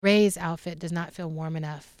Rey's outfit does not feel warm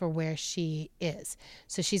enough for where she is.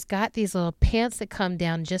 So she's got these little pants that come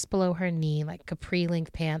down just below her knee, like capri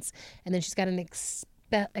length pants. And then she's got an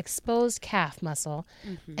exposed calf muscle.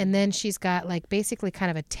 Mm-hmm. And then she's got like basically kind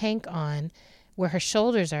of a tank on where her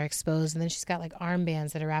shoulders are exposed. And then she's got like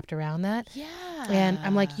armbands that are wrapped around that. Yeah. And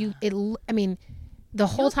I'm like, the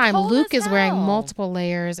whole time Luke is wearing multiple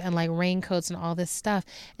layers and like raincoats and all this stuff.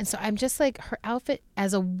 And so I'm just like, her outfit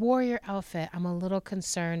as a warrior outfit, I'm a little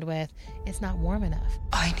concerned with, it's not warm enough.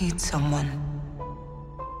 I need someone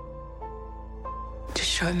to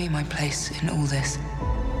show me my place in all this.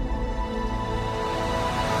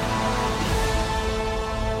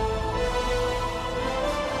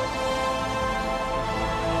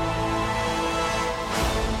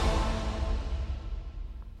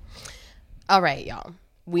 All right, y'all.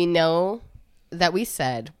 We know that we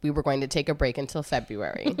said we were going to take a break until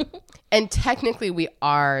February. And technically we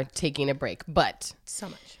are taking a break, but so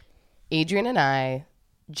much. Adrian and I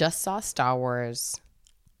just saw Star Wars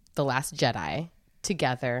The Last Jedi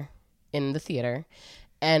together in the theater.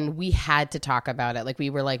 And we had to talk about it. Like we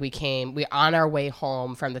on our way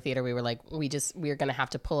home from the theater, we were like, we're going to have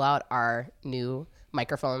to pull out our new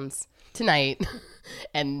microphones tonight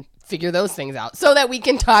and figure those things out so that we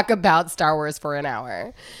can talk about Star Wars for an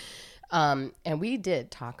hour. And we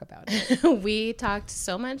did talk about it. We talked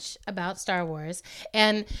so much about Star Wars.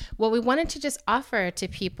 And what we wanted to just offer to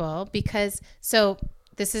people, because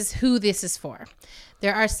this is who this is for.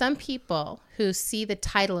 There are some people who see the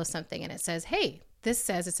title of something and it says, hey, this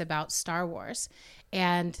says it's about Star Wars.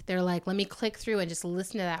 And they're like, let me click through and just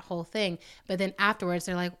listen to that whole thing. But then afterwards,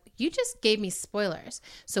 they're like, you just gave me spoilers.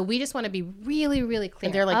 So we just want to be really, really clear.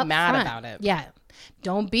 And they're like mad front. about it. Yeah.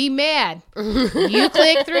 Don't be mad. You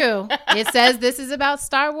click through. It says this is about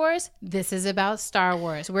Star Wars. This is about Star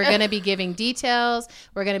Wars. We're going to be giving details.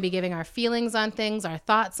 We're going to be giving our feelings on things, our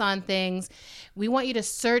thoughts on things. We want you to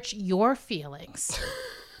search your feelings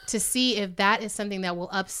to see if that is something that will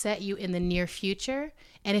upset you in the near future.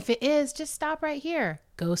 And if it is, just stop right here.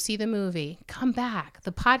 Go see the movie. Come back.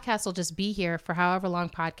 The podcast will just be here for however long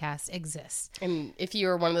podcasts exist. And if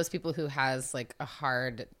you're one of those people who has like a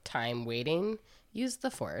hard time waiting, use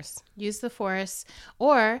the Force. Use the Force.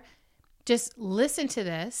 Or just listen to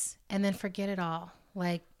this and then forget it all.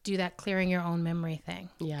 Like do that clearing your own memory thing.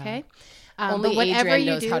 Yeah. Okay? Only Adrian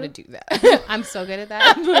knows how to do that. I'm so good at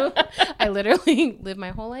that. I literally live my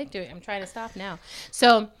whole life doing it. I'm trying to stop now.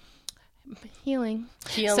 So healing.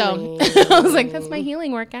 So I was like, that's my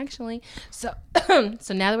healing work actually. So now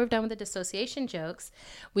that we're done with the dissociation jokes,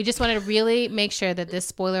 we just wanted to really make sure that this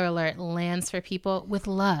spoiler alert lands for people with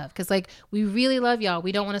love. Because like we really love y'all.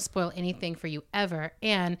 We don't want to spoil anything for you ever.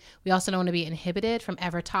 And we also don't want to be inhibited from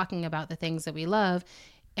ever talking about the things that we love.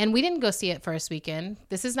 And we didn't go see it first weekend.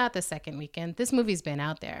 This is not the second weekend. This movie's been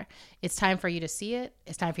out there. It's time for you to see it.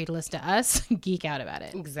 It's time for you to listen to us geek out about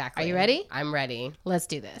it. Exactly. Are you ready? I'm ready. Let's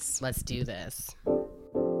do this. Let's do this.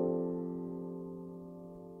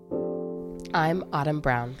 I'm Autumn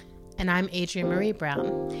Brown. And I'm Adrienne Marie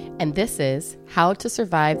Brown. And this is How to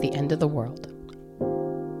Survive the End of the World.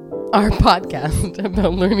 Our podcast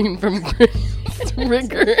about learning from grace,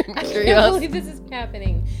 rigor, and I curiosity. can't believe this is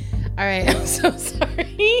happening. All right, I'm so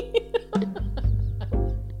sorry.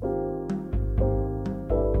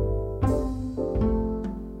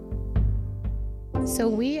 So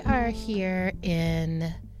we are here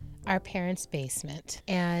in our parents' basement,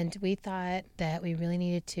 and we thought that we really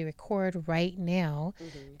needed to record right now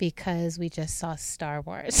because we just saw Star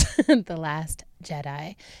Wars, The Last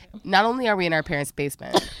Jedi. Not only are we in our parents'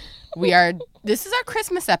 basement, this is our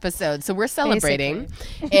Christmas episode, so we're celebrating.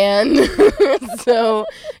 Basically. And so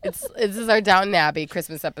this is our Downton Abbey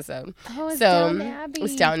Christmas episode. Oh, it's so Downton Abbey.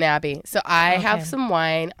 It's Downton Abbey. So I have some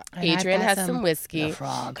wine. And Adrian I've got has some whiskey. The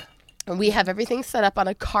frog. And we have everything set up on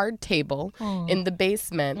a card table in the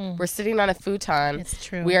basement. We're sitting on a futon. It's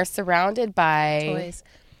true. We are surrounded by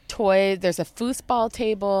toys. There's a foosball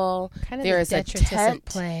table. Kind of There's the a detritus tent. of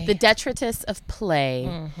play. The detritus of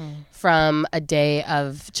play from a day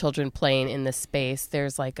of children playing in this space.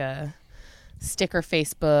 There's like a sticker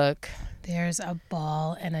Facebook. There's a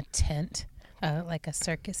ball and a tent, like a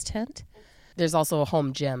circus tent. There's also a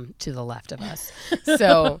home gym to the left of us.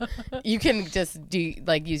 So you can just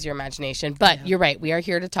use your imagination. But you're right. We are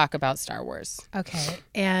here to talk about Star Wars. Okay.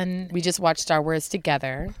 And We just watched Star Wars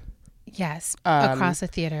together. yes, across the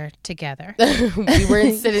theater together. We were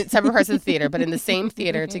in separate parts of the theater, but in the same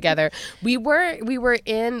theater together.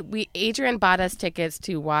 Adrian bought us tickets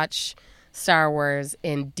to watch Star Wars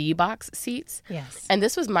in D-box seats. Yes. And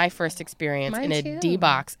this was my first experience Mine in a too.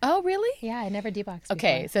 D-box. Oh, really? Yeah, I never D-boxed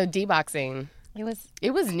Okay, before. so D-boxing. It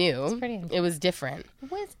was new. pretty It was different. It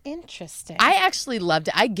was interesting. I actually loved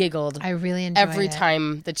it. I giggled I really enjoyed every it.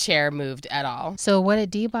 time the chair moved at all. So what a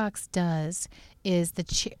D-Box does is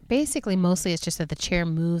basically mostly it's just that the chair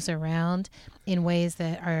moves around in ways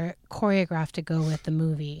that are choreographed to go with the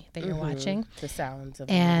movie that you're watching. The sounds of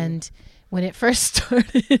And when it first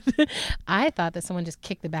started, I thought that someone just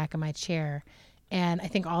kicked the back of my chair. And I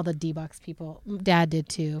think all the D-Box people, Dad did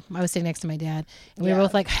too. I was sitting next to my dad. And we were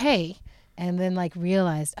both like, hey. And then like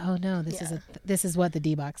realized, oh no, this is what the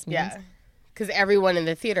D-Box means. Yeah. Because everyone in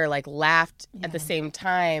the theater like laughed at the same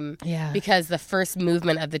time. Yeah. Because the first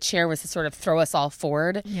movement of the chair was to sort of throw us all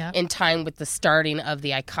forward in time with the starting of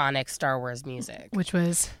the iconic Star Wars music. Which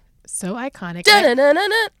was so iconic.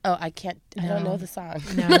 Da-na-na-na-na. Oh, I don't know the song.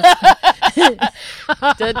 No.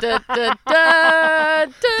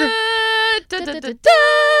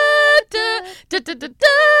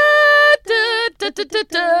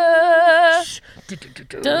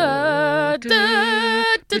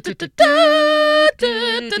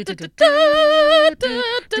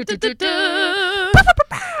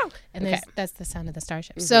 And that's the sound of the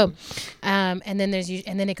starship. So, and then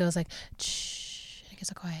it goes like, it gets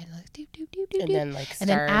so quiet, like doop, doop, doop, doop, and then like stars. And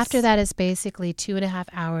then after that is basically 2.5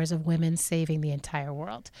 hours of women saving the entire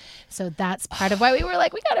world. So that's part of why we were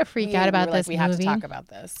like, we gotta freak out about this we movie. have to talk about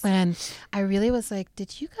this. And I really was like,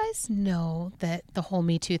 did you guys know that the whole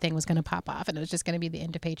Me Too thing was going to pop off and it was just going to be the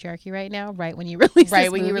end of patriarchy right now, right when you release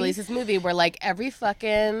you release this movie, where like every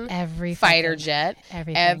fighter jet,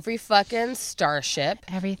 everything. every fucking starship,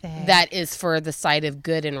 everything that is for the side of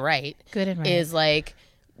good and right, is like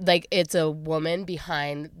it's a woman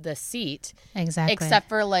behind the seat. Exactly. Except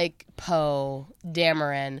for like Poe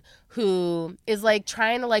Dameron, who is like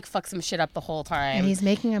trying to like fuck some shit up the whole time. And he's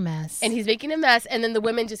making a mess. And then the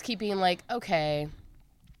women just keep being like, okay,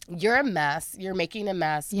 you're a mess. You're making a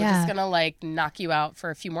mess. Yeah. We're just going to like knock you out for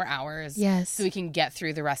a few more hours. Yes. So we can get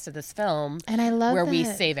through the rest of this film. And I love where that. we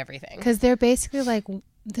save everything. Because they're basically like,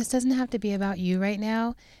 this doesn't have to be about you right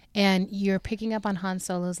now. And you're picking up on Han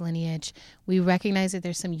Solo's lineage. We recognize that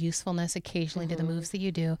there's some usefulness occasionally to the moves that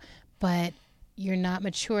you do, but you're not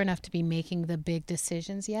mature enough to be making the big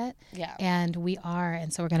decisions yet. Yeah. And we are,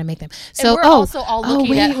 and so we're going to make them. So we're also all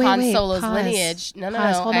looking at Han wait, Solo's pause. lineage. No,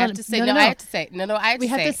 Hold I have on. to say, No, no, no. I have to say, no, I have to we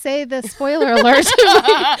say. have to say the spoiler alert.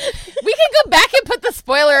 We can go back and put the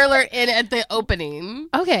spoiler alert in at the opening.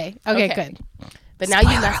 Okay, good. But now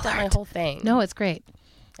you messed up my whole thing. No, it's great.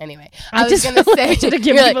 Anyway, I was going to say, to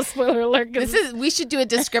give you're people like, spoiler alert. we should do a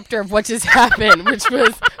descriptor of what just happened, which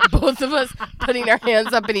was both of us putting our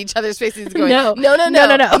hands up in each other's faces going, no. What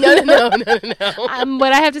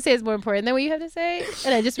I have to say is more important than what you have to say.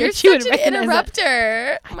 And I just You're wish you would such an recognize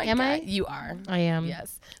interrupter. Oh my God. I? You are. I am.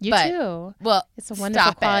 Yes. You but, too. Well, it's a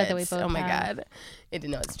wonderful quality that we both Oh my have. God. I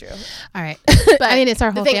didn't know it's true. All right. But I mean, it's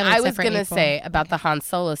our whole the thing family. I was going to say about the Han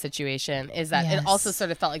Solo situation is that it also sort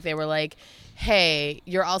of felt like they were like, hey,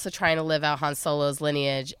 you're also trying to live out Han Solo's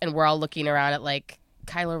lineage, and we're all looking around at like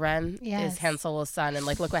Kylo Ren is Han Solo's son, and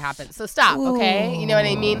like look what happened. So stop, okay? You know what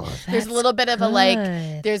I mean? There's a little bit of a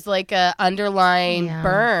like, there's like a underlying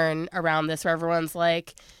burn around this where everyone's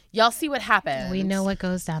like, y'all see what happened. We know what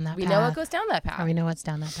goes down that path. We know what goes down that path. Or we know what's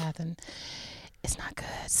down that path, and it's not good.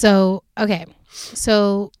 So, okay.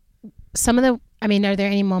 So some of the, I mean, are there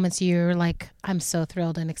any moments you're like, I'm so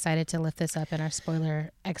thrilled and excited to lift this up in our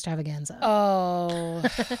spoiler extravaganza? Oh,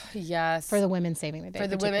 yes. For the women saving the day. For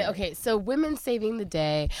the women. Okay, so women saving the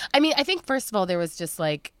day. I mean, I think first of all, there was just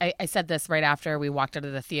like, I said this right after we walked out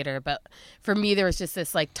of the theater, but for me, there was just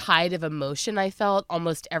this like tide of emotion I felt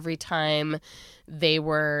almost every time they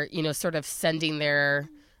were, you know, sort of sending their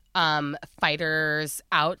fighters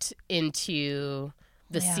out into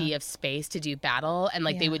the sea of space to do battle. And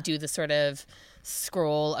like they would do the sort of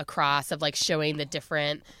scroll across of like showing the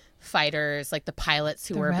different fighters, like the pilots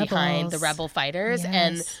who were behind the rebel fighters.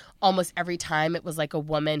 And almost every time it was like a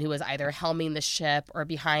woman who was either helming the ship or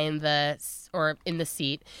behind or in the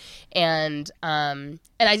seat. And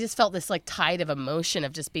I just felt this like tide of emotion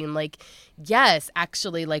of just being like, yes,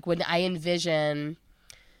 actually, like when I envision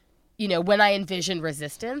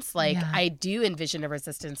resistance, like I do envision a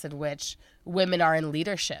resistance in which women are in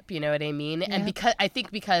leadership, you know what I mean? And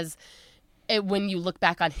because when you look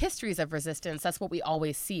back on histories of resistance, that's what we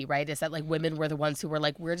always see, right? Is that like women were the ones who were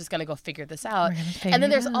like, we're just going to go figure this out. And then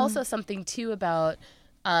there's also something too about,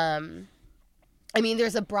 I mean,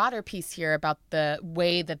 there's a broader piece here about the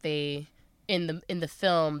way that they, in the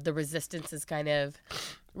film, the resistance is kind of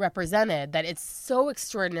represented, that it's so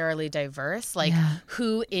extraordinarily diverse, like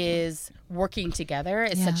who is working together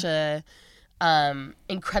is such a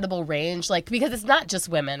incredible range, like because it's not just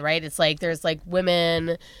women, right? It's like there's like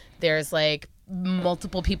women, there's like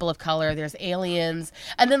multiple people of color, there's aliens,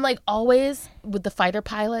 and then like always with the fighter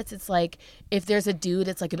pilots, it's like if there's a dude,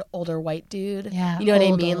 it's like an older white dude. Yeah, you know what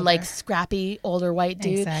I mean? older. Like scrappy older white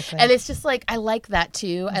dude. Exactly. And it's just like I like that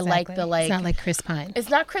too. I like the like. It's not like Chris Pine. It's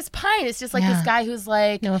not Chris Pine. It's just like this guy who's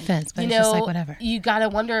like. No offense, but you it's know, just like whatever. You gotta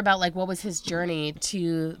wonder about like what was his journey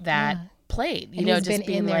to that plate. You and know, he's just been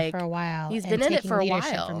being in there like for a while. He's and been in it taking for a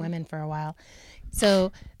leadership while. from women for a while.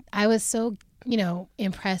 So I was so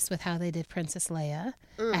impressed with how they did Princess Leia.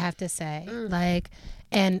 I have to say, like,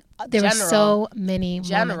 and there were so many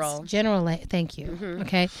moments. General Leia. Thank you.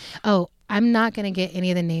 Okay. Oh, I'm not going to get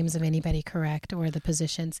any of the names of anybody correct or the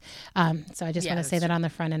positions. So I just want to say that on the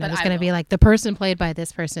front end. I'm just going to be like, the person played by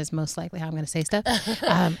this person is most likely how I'm going to say stuff.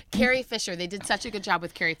 Carrie Fisher. They did such a good job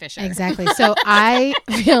with Carrie Fisher. Exactly. So I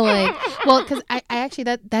feel like, well, because I actually,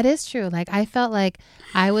 that is true. Like, I felt like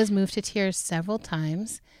I was moved to tears several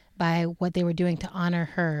times by what they were doing to honor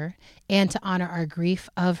her and to honor our grief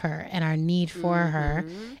of her and our need for her.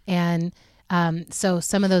 And so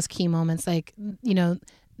some of those key moments, like,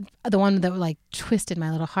 the one that like twisted my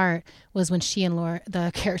little heart was when she and Laura, the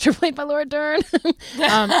character played by Laura Dern. Seriously,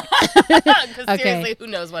 who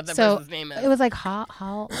knows what the person's name is? It was like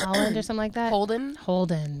Holland or something like that.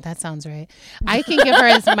 Holden. That sounds right. I can give her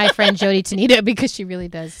as my friend Jodie Tanita because she really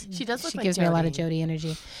does. She does. Look She like gives Jodie. me a lot of Jodie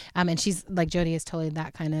energy. And she's like, Jodie is totally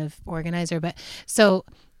that kind of organizer. But so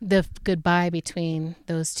the goodbye between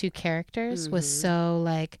those two characters was so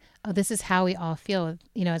like, oh, this is how we all feel.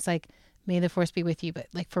 It's like, may the force be with you, but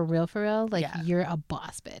like for real, like you're a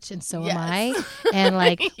boss bitch and so am I. And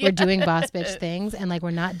like we're doing boss bitch things and like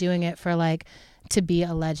we're not doing it for like to be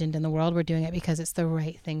a legend in the world. We're doing it because it's the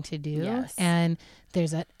right thing to do. Yes. And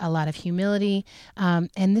there's a lot of humility.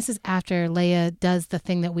 And this is after Leia does the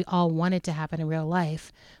thing that we all wanted to happen in real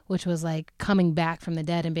life, which was like coming back from the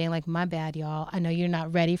dead and being like, my bad, y'all. I know you're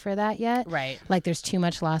not ready for that yet. Right. Like there's too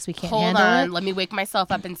much loss. We can't Hold handle on. it. Let me wake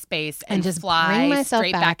myself up in space and just fly bring myself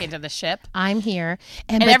straight back into the ship. I'm here.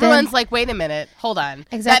 And everyone's like, wait a minute. Hold on.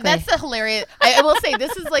 Exactly. That's the hilarious. I will say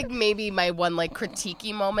this is like maybe my one like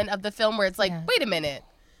critiquey moment of the film where it's like, wait a minute.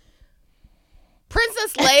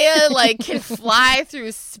 Princess Leia like can fly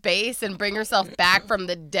through space and bring herself back from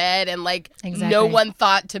the dead, and like no one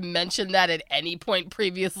thought to mention that at any point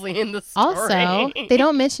previously in the story. Also, they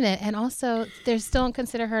don't mention it, and also they still don't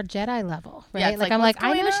consider her Jedi level, right? Yeah, like I'm like,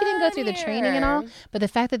 I know she didn't go through the training and all, but the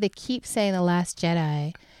fact that they keep saying the Last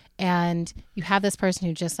Jedi, and you have this person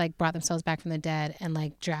who just like brought themselves back from the dead and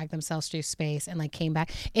like dragged themselves through space and like came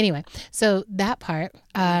back. Anyway, so that part.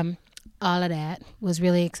 All of that was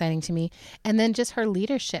really exciting to me. And then just her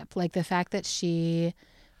leadership, like the fact that she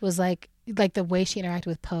was like the way she interacted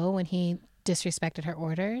with Poe when he disrespected her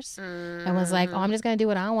orders and was like, oh, I'm just going to do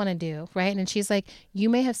what I want to do. Right. And then she's like,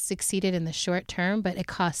 you may have succeeded in the short term, but it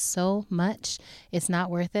costs so much. It's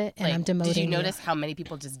not worth it. And I'm demoting you. Did you notice how many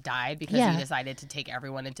people just died because you decided to take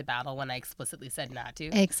everyone into battle when I explicitly said not to?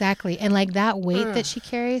 Exactly. And like that weight that she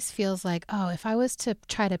carries feels like, oh, if I was to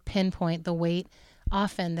try to pinpoint the weight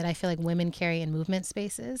often that I feel like women carry in movement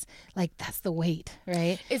spaces, like that's the weight,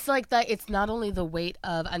 right? It's like that. It's not only the weight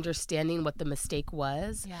of understanding what the mistake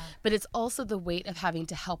was, but it's also the weight of having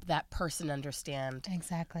to help that person understand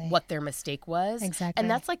what their mistake was. Exactly. And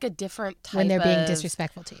that's like a different type when they're being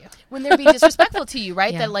disrespectful to you. When they're being disrespectful to you,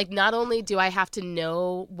 right? That like not only do I have to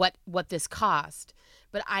know what this cost,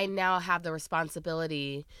 but I now have the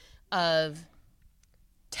responsibility of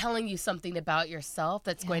telling you something about yourself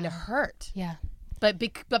that's going to hurt. Yeah. But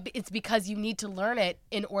it's because you need to learn it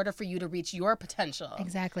in order for you to reach your potential.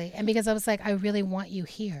 Exactly. And because I was like, I really want you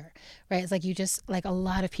here, right? It's like you just, like a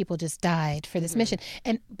lot of people just died for this mission.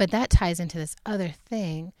 But that ties into this other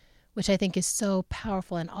thing, which I think is so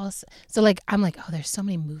powerful. And also, so like, I'm like, oh, there's so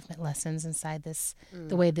many movement lessons inside this,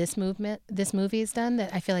 the way this movie is done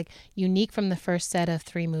that I feel like unique from the first set of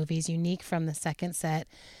 3 movies, unique from the second set.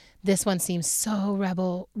 This one seems so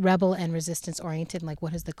rebel and resistance oriented. Like,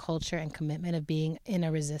 what is the culture and commitment of being in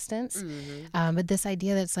a resistance? But this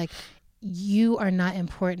idea that it's like, you are not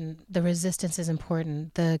important. The resistance is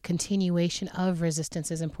important. The continuation of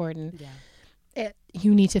resistance is important.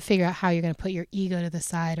 You need to figure out how you're going to put your ego to the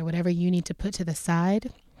side or whatever you need to put to the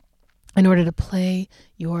side in order to play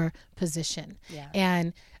your position.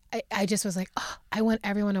 And I just was like, oh, I want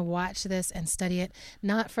everyone to watch this and study it,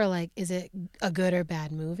 not for like, is it a good or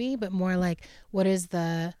bad movie, but more like, what are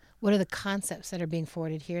the concepts that are being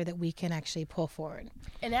forwarded here that we can actually pull forward?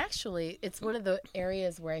 And actually, it's one of the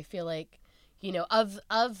areas where I feel like,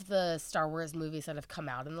 of the Star Wars movies that have come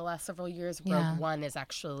out in the last several years, Rogue One is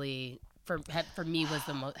actually for me was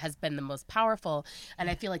has been the most powerful. And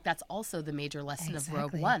I feel like that's also the major lesson of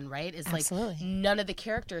Rogue One, right? Is Absolutely. like none of the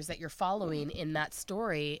characters that you're following in that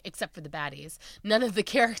story, except for the baddies, none of the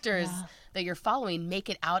characters that you're following make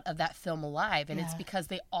it out of that film alive. And it's because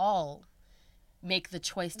they all make the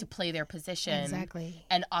choice to play their position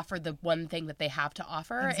and offer the one thing that they have to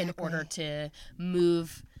offer in order to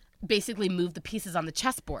basically move the pieces on the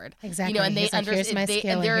chessboard. Exactly. You know, and they understand. Here's my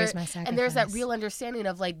skill and here's my sacrifice. And there's that real understanding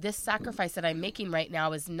of like, this sacrifice that I'm making right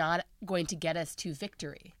now is not going to get us to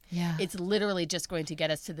victory. Yeah. It's literally just going to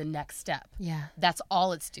get us to the next step. Yeah. That's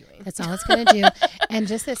all it's doing. That's all it's going to do. And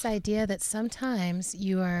just this idea that sometimes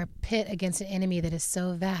you are pit against an enemy that is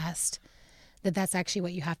so vast that that's actually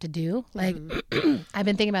what you have to do. Like, I've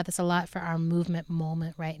been thinking about this a lot for our movement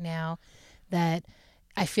moment right now, that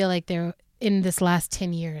I feel like in this last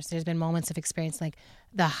 10 years, there's been moments of experience like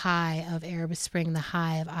the high of Arab Spring, the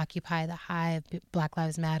high of Occupy, the high of Black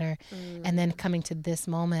Lives Matter, and then coming to this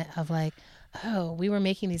moment of like, oh, we were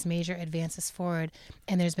making these major advances forward,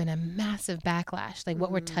 and there's been a massive backlash. Like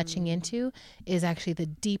what we're touching into is actually the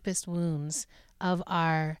deepest wounds of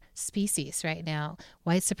our species right now.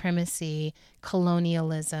 White supremacy,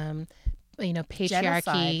 colonialism,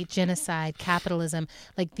 patriarchy, genocide, capitalism,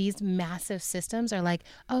 like these massive systems are like,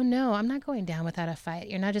 oh no, I'm not going down without a fight.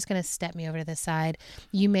 You're not just going to step me over to the side.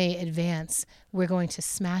 You may advance. We're going to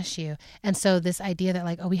smash you. And so this idea that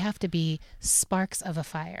like, oh, we have to be sparks of a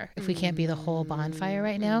fire if we can't be the whole bonfire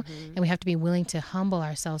right now. And we have to be willing to humble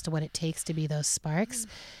ourselves to what it takes to be those sparks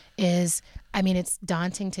is, I mean, it's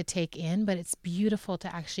daunting to take in, but it's beautiful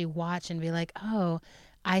to actually watch and be like, oh,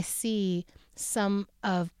 I see some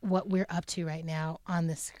of what we're up to right now on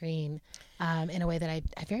the screen in a way that I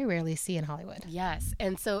very rarely see in Hollywood. Yes.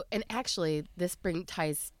 And actually this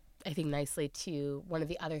ties, I think, nicely to one of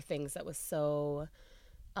the other things that was so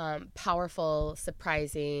powerful,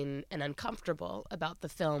 surprising, and uncomfortable about the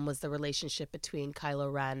film was the relationship between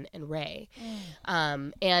Kylo Ren and Rey.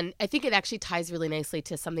 And I think it actually ties really nicely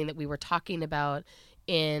to something that we were talking about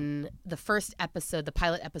in the first episode, the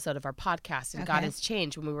pilot episode of our podcast, and God Has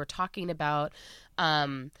Changed, when we were talking about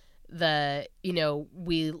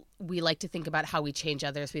we like to think about how we change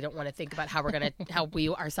others. We don't want to think about how how we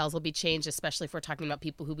ourselves will be changed, especially if we're talking about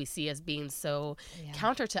people who we see as being so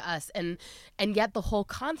counter to us. And yet the whole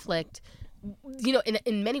conflict,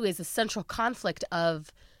 in many ways, the central conflict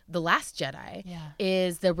of The Last Jedi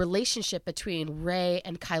is the relationship between Rey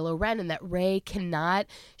and Kylo Ren, and that Rey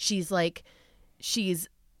she's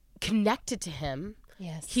connected to him.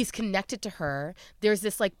 Yes. He's connected to her. There's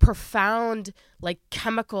this like profound, like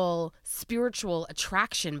chemical, spiritual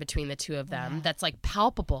attraction between the two of them that's like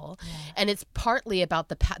palpable. And it's partly about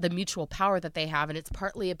the mutual power that they have. And it's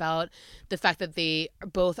partly about the fact that they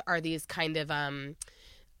both are these kind of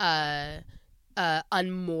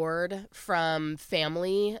unmoored from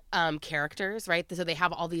family characters, right? So they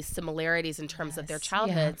have all these similarities in terms of their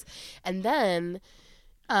childhoods. And then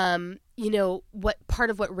what part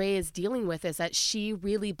of what Rey is dealing with is that she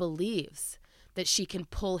really believes that she can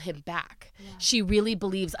pull him back. She really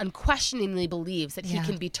unquestioningly believes that he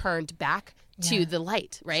can be turned back to the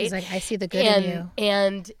light, right? She's like, I see the good in you.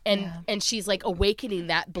 And she's like awakening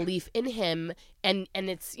that belief in him, and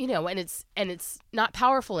it's and it's not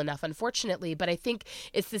powerful enough, unfortunately. But I think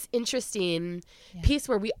it's this interesting piece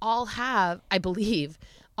where we all have, I believe,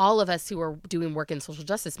 all of us who are doing work in social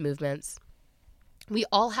justice movements, we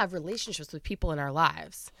all have relationships with people in our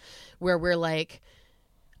lives where we're like,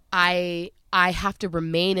 I have to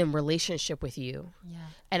remain in relationship with you.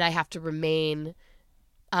 And I have to remain,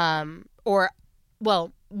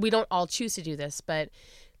 we don't all choose to do this, but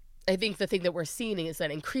I think the thing that we're seeing is that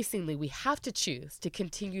increasingly we have to choose to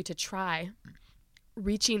continue to try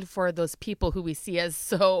reaching for those people who we see as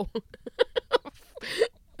so...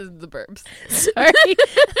 the burps. Sorry.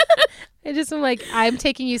 I just am like, I'm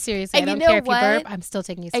taking you seriously. And I don't care if you burp. I'm still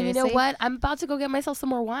taking you seriously. And you know what? I'm about to go get myself some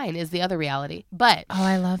more wine is the other reality. But oh,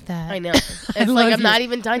 I love that. I know. It's like I'm not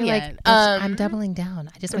even done yet. Like, I'm doubling down.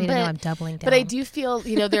 I just want you to know I'm doubling down. But I do feel,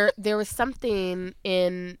 there was something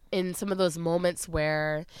in some of those moments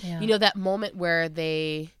where, that moment where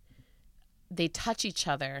they touch each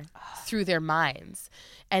other through their minds.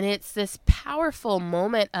 And it's this powerful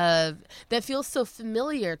moment that feels so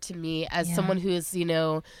familiar to me as someone who is,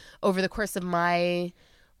 over the course of my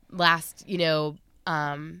last,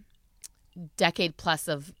 decade plus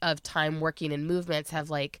of time working in movements, have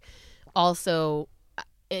like also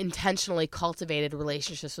intentionally cultivated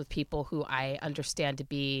relationships with people who I understand to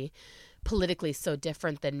be politically so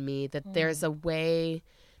different than me, that there's a way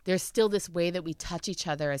there's still this way that we touch each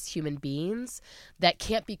other as human beings that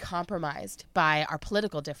can't be compromised by our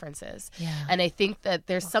political differences. Yeah. And I think that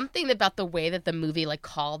there's something about the way that the movie like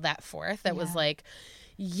called that forth that was like,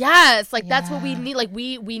 yes, like that's what we need. Like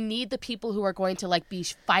we need the people who are going to like be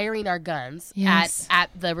firing our guns at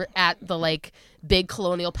the like big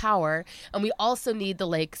colonial power, and we also need the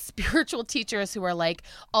like spiritual teachers who are like,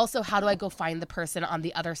 also, how do I go find the person on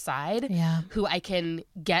the other side who I can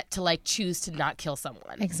get to like choose to not kill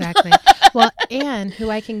someone? Exactly. Well, and who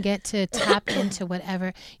I can get to tap into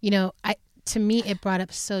whatever, to me, it brought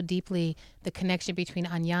up so deeply the connection between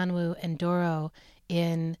Anyanwu and Doro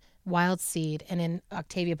in Wild Seed and in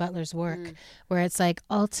Octavia Butler's work, where it's like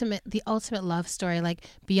the ultimate love story, like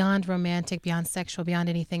beyond romantic, beyond sexual, beyond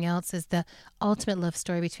anything else, is the ultimate love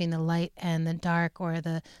story between the light and the dark, or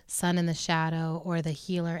the sun and the shadow, or the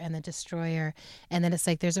healer and the destroyer. And then it's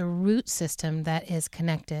like there's a root system that is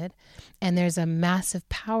connected, and there's a massive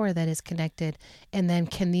power that is connected. And then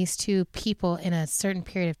can these two people in a certain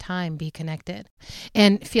period of time be connected?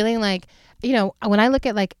 And feeling like, when I look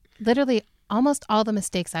at like literally almost all the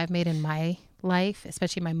mistakes I've made in my life,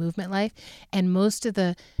 especially my movement life, and most of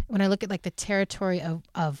when I look at like the territory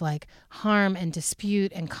of like harm and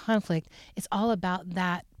dispute and conflict, it's all about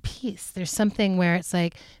that piece. There's something where it's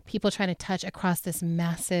like people trying to touch across this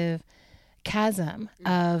massive chasm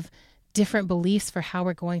of different beliefs for how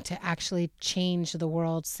we're going to actually change the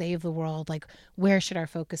world, save the world. Like, where should our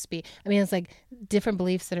focus be? I mean, it's like different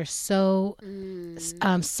beliefs that are so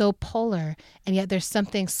polar, and yet there's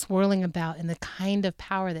something swirling about in the kind of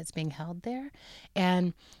power that's being held there.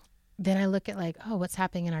 And then I look at like, what's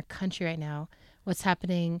happening in our country right now? What's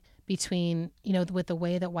happening between, with the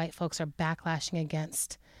way that white folks are backlashing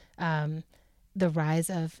against the rise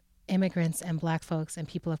of immigrants and Black folks and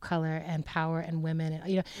people of color and power and women,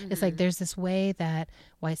 and it's like there's this way that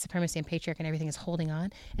white supremacy and patriarchy and everything is holding on.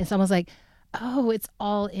 And it's almost like, it's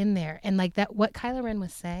all in there. And like that, what Kylo Ren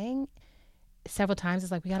was saying several times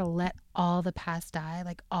is like, we got to let all the past die.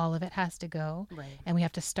 Like all of it has to go, right? And we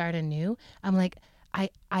have to start anew. I'm like,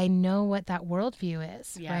 I know what that worldview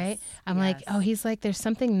is, right? I'm like, he's like, there's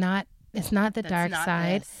something it's not the dark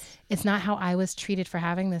side. It's not how I was treated for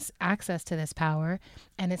having this access to this power.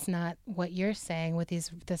 And it's not what you're saying with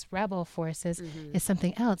this rebel forces. It's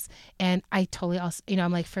something else. And I totally also,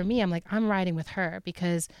 I'm like, for me, I'm riding with her,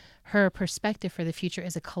 because her perspective for the future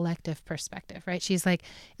is a collective perspective, right? She's like,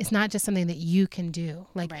 it's not just something that you can do.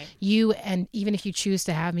 Like you, and even if you choose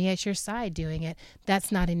to have me at your side doing it,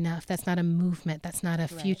 that's not enough. That's not a movement. That's not a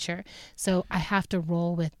future. So I have to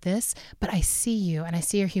roll with this, but I see you and I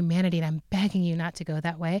see your humanity, and I'm begging you not to go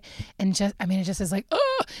that way. And it just is like,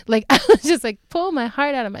 like I was just like, pull my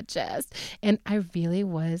heart out of my chest. And I really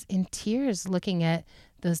was in tears looking at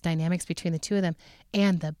those dynamics between the two of them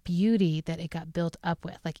and the beauty that it got built up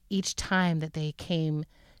with. Like each time that they came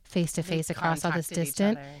face to face across all this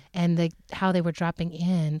distance, and how they were dropping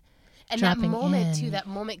in. And that moment too,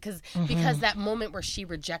 because that moment where she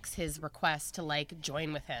rejects his request to like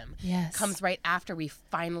join with him comes right after we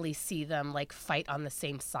finally see them like fight on the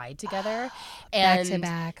same side together. And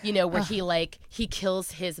back to back. Where he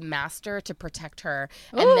kills his master to protect her,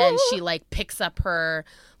 and then she like picks up her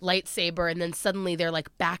lightsaber, and then suddenly they're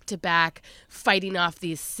like back to back fighting off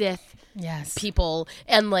these Sith people,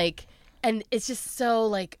 and like, and it's just so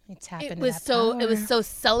like it was so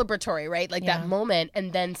celebratory, right? Like that moment,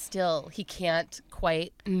 and then still he can't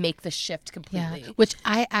quite make the shift completely. Which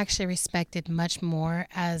I actually respected much more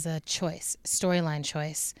as a storyline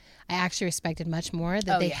choice. I actually respected much more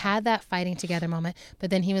that they had that fighting together moment,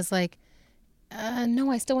 but then he was like,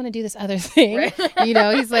 no, I still want to do this other thing. Right.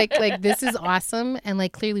 He's like this is awesome, and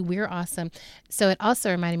like clearly we're awesome. So it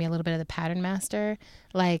also reminded me a little bit of the Pattern Master,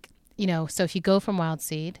 like so if you go from Wild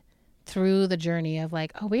Seed through the journey of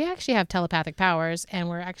like, we actually have telepathic powers and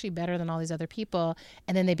we're actually better than all these other people,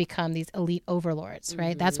 and then they become these elite overlords,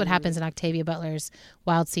 right? That's what happens in Octavia Butler's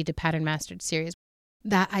Wild Seed to Pattern Mastered series.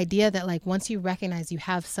 That idea that like once you recognize you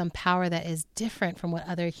have some power that is different from what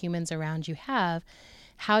other humans around you have,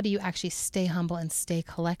 how do you actually stay humble and stay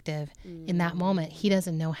collective in that moment? He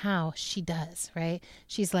doesn't know how, she does, right?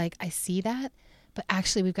 She's like, I see that, but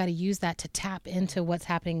actually we've got to use that to tap into what's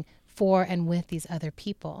happening for and with these other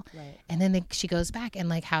people. Right. And then she goes back, and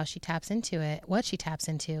like how she taps into it, what she taps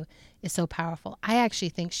into is so powerful. I actually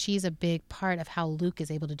think she's a big part of how Luke is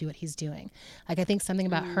able to do what he's doing. Like I think something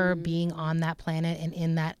about her being on that planet and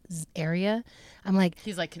in that area, I'm like,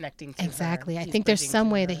 he's like connecting to exactly. I think there's some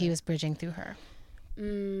way that he was bridging through her.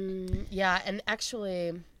 Yeah, and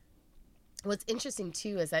actually what's interesting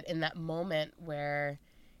too is that in that moment where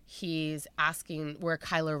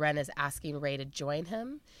Kylo Ren is asking Rey to join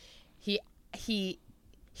him, he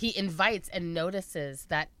he invites and notices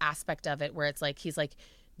that aspect of it where it's like, he's like,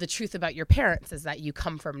 the truth about your parents is that you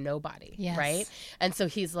come from nobody, Yes. right? And so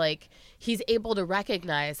he's able to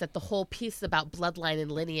recognize that the whole piece about bloodline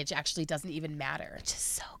and lineage actually doesn't even matter. Which is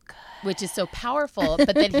so good. Which is so powerful,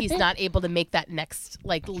 but then he's not able to make that next,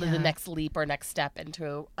 the next leap or next step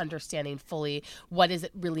into understanding fully what does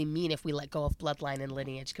it really mean if we let go of bloodline and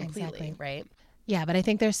lineage completely, Exactly. right? Yeah, but I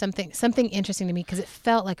think there's something interesting to me because it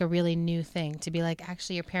felt like a really new thing to be like,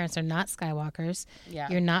 actually, your parents are not Skywalkers. Yeah.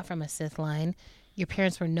 You're not from a Sith line. Your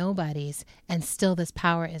parents were nobodies, and still this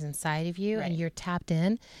power is inside of you, Right. and you're tapped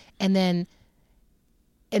in. And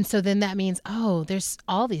so then that means, oh, there's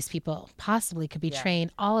all these people possibly could be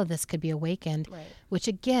trained. All of this could be awakened, Right. which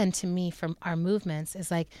again, to me, from our movements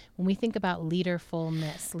is like when we think about leaderful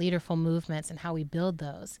movements and how we build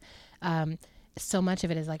those, so much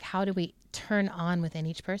of it is like, how do we turn on within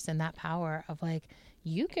each person that power of like,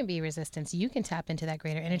 you can be resistance, you can tap into that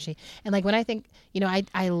greater energy. And like when I think,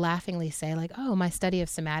 I laughingly say like, oh, my study of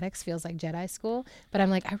somatics feels like Jedi school, but I'm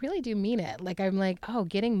like, I really do mean it. Like, I'm like, oh,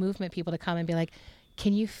 getting movement people to come and be like,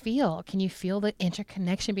 can you feel the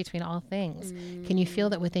interconnection between all things? Can you feel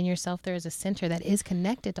that within yourself there is a center that is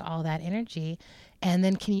connected to all that energy? And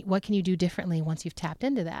then what can you do differently once you've tapped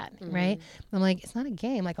into that, right? I'm like, it's not a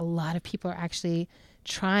game. Like a lot of people are actually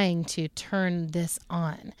trying to turn this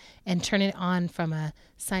on and turn it on from a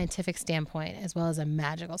scientific standpoint as well as a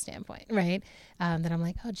magical standpoint, right? That I'm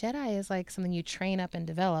like, oh, Jedi is like something you train up and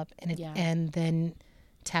develop, and then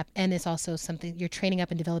tap. And it's also something you're training up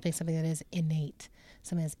and developing something that is innate,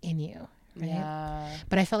 something that's in you. Right? Yeah.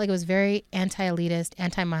 But I felt like it was very anti-elitist,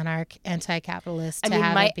 anti-monarch, anti-capitalist. I mean,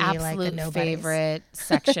 have my it be like the absolute nobodies. favorite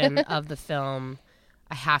section of the film,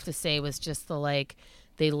 I have to say, was just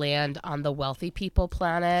they land on the wealthy people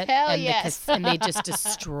planet. Hell and yes. and they just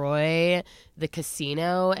destroy the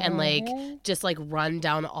casino and just run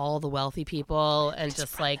down all the wealthy people and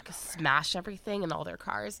just smash everything in all their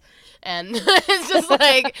cars. And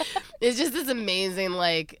it's just this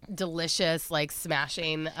amazing, delicious,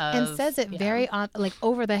 smashing of. And says it very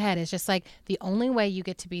over the head. It's just like the only way you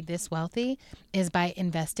get to be this wealthy is by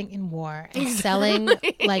investing in war and selling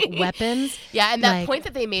weapons. Yeah, and that point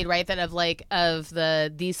that they made, right,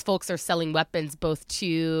 that these folks are selling weapons both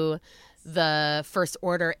to the First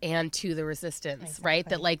Order and to the Resistance, right?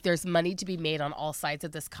 That there's money to be made on all sides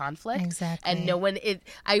of this conflict. Exactly. And no one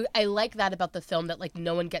I like that about the film, that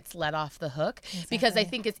no one gets let off the hook. Because I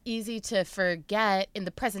think it's easy to forget in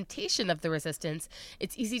the presentation of the Resistance,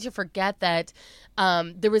 it's easy to forget that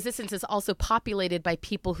the Resistance is also populated by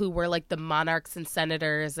people who were the monarchs and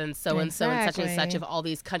senators and so and so and such of all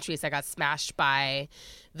these countries that got smashed by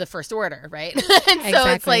the First Order, right? And so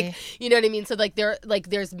it's you know what I mean? So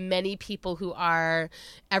there's many people who are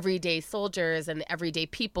everyday soldiers and everyday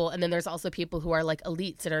people, and then there's also people who are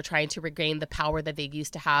elites that are trying to regain the power that they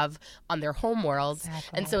used to have on their home worlds.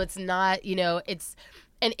 And so it's not, it's,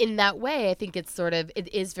 and in that way, I think it's it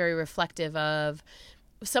is very reflective of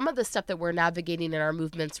some of the stuff that we're navigating in our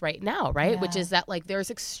movements right now, right? Which is that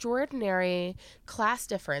there's extraordinary class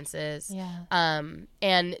differences and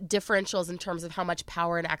differentials in terms of how much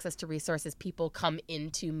power and access to resources people come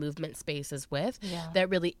into movement spaces with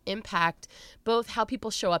that really impact both how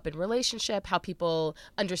people show up in relationship, how people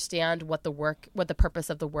understand what the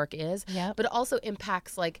purpose of the work is, but it also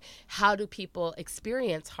impacts how do people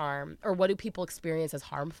experience harm, or what do people experience as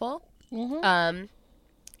harmful?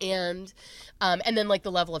 And then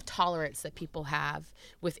the level of tolerance that people have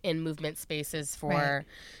within movement spaces for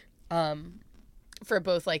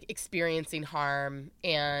both experiencing harm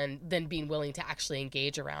and then being willing to actually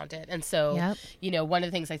engage around it. And so, one of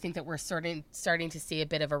the things I think that we're starting to see a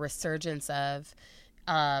bit of a resurgence of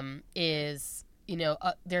is,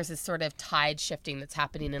 there's this sort of tide shifting that's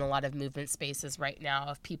happening in a lot of movement spaces right now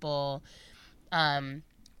of people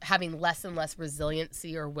having less and less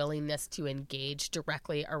resiliency or willingness to engage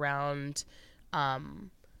directly around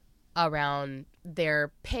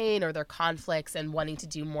their pain or their conflicts, and wanting to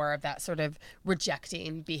do more of that sort of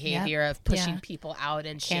rejecting behavior of pushing people out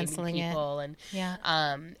and canceling shaming people. it.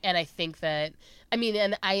 And I think that,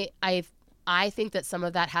 I think that some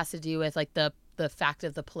of that has to do with the fact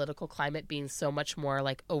of the political climate being so much more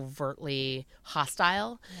overtly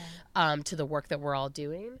hostile to the work that we're all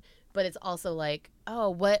doing. But it's also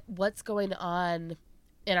what's going on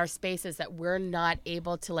in our spaces that we're not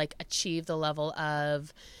able to achieve the level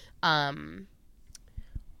of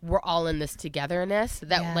we're all in this togetherness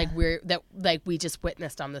that we just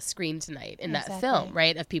witnessed on the screen tonight in that film,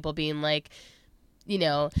 right? Of people being You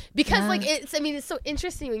know, because like it's so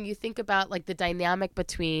interesting when you think about like the dynamic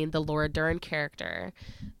between the Laura Dern character,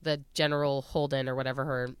 the General Holden or whatever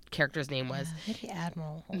her character's name was. Maybe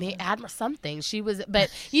Admiral Holden. Maybe Admiral something. She was,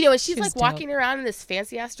 but you know, and she's like walking dope. around in this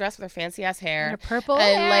fancy ass dress with her fancy ass hair, And her purple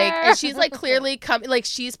and hair. like, and she's like clearly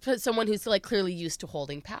she's someone who's like clearly used to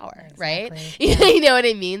holding power, right? Yeah. You know what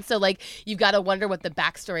I mean? So like, you've got to wonder what the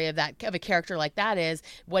backstory of a character like that is.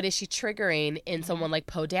 What is she triggering in someone like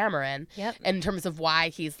Poe Dameron? Yep. In terms of why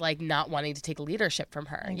he's like not wanting to take leadership from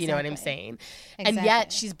her. You know what I'm saying? Exactly. And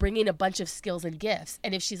yet she's bringing a bunch of skills and gifts.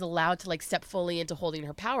 And if she's allowed to like step fully into holding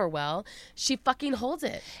her power well, she fucking holds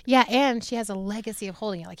it. Yeah, and she has a legacy of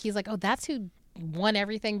holding it. Like he's like, oh, that's who won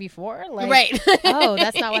everything before. Like, right. Oh,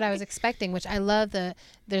 that's not what I was expecting. Which I love.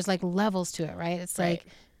 There's like levels to it, right? It's like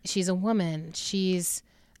she's a woman. She's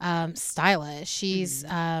stylish. She's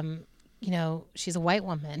you know, she's a white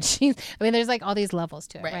woman. There's like all these levels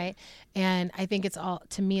to it, right? And I think it's all,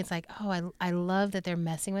 to me, it's like, oh, I love that they're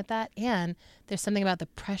messing with that. And there's something about the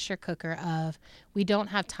pressure cooker of, we don't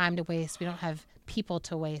have time to waste. We don't have people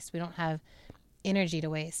to waste. We don't have energy to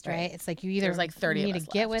waste, right? It's like you either like 30 need of to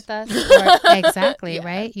us get left. with us, or, exactly,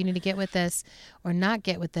 right? You need to get with this or not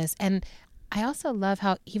get with this. And I also love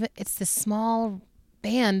how even it's this small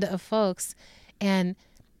band of folks, and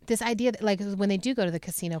this idea that like when they do go to the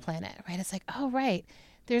casino planet, right? It's like, oh, right.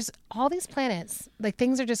 There's all these planets, like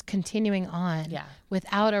things are just continuing on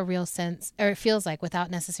without a real sense, or it feels like without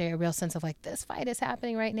necessarily a real sense of like, this fight is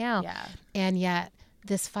happening right now. Yeah. And yet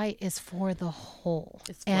this fight is for the whole.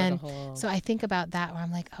 It's for and the whole. so I think about that where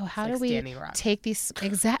I'm like, oh, how like do we Standing Rock. take these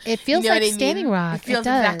it feels You know like what I mean? Standing Rock. It feels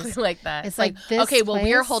does. exactly like that. It's like this okay, well,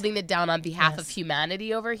 we're place- holding it down on behalf of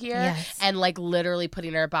humanity over here, Yes. and like literally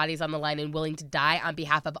putting our bodies on the line and willing to die on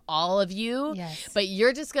behalf of all of you. Yes. But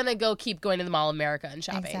you're just gonna keep going to the Mall of America and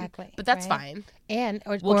shopping. Exactly, But that's right? fine. And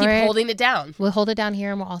We'll keep holding it down. We'll hold it down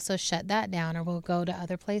here and we'll also shut that down, or we'll go to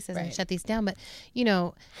other places and shut these down. But, you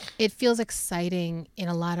know, it feels exciting in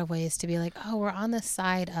a lot of ways to be like, oh, we're on the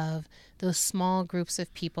side of those small groups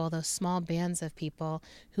of people, those small bands of people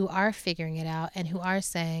who are figuring it out and who are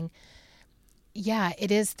saying, yeah,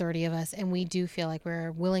 it is 30 of us, and we do feel like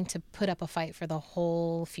we're willing to put up a fight for the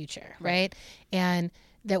whole future, right? And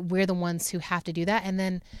that we're the ones who have to do that. And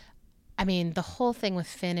then, I mean, the whole thing with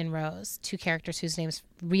Finn and Rose, two characters whose names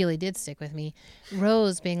really did stick with me.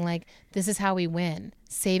 Rose being like, this is how we win.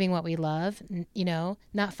 Saving what we love, you know,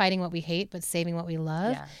 not fighting what we hate, but saving what we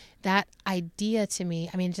love. Yeah. That idea to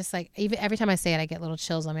me, I mean, just like, even every time I say it, I get little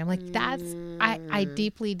chills on me. I'm like, I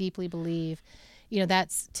deeply, deeply believe, you know,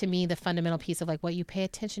 that's to me the fundamental piece of like what you pay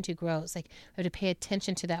attention to grows. Like, we have to pay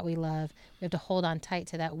attention to that we love. We have to hold on tight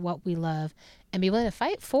to that what we love and be willing to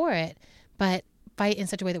fight for it, but fight in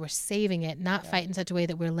such a way that we're saving it, not fight in such a way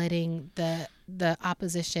that we're letting the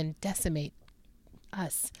opposition decimate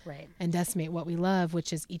us and decimate what we love,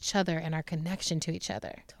 which is each other and our connection to each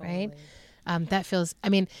other. Right. That feels, I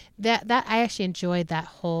mean, that I actually enjoyed that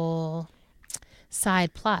whole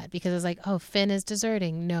side plot because it's like, oh, Finn is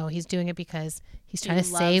deserting. No, he's doing it because he's trying to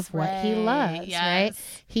save what he loves, right?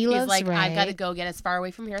 He's loves like, Rey. I've got to go get as far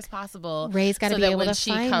away from here as possible. Rey's got to be able to find me.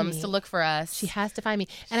 So that when she comes to look for us, she has to find me.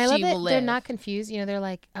 And I love that they're not confused. You know, they're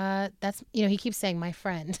like, that's, you know, he keeps saying my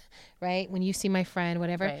friend, right? When you see my friend,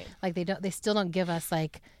 whatever, like they still don't give us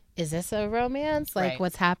like, is this a romance? Like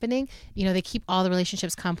what's happening? You know, they keep all the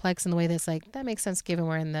relationships complex in the way that's like, that makes sense given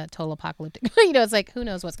we're in the total apocalyptic. You know, it's like, who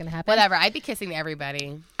knows what's going to happen? Whatever. I'd be kissing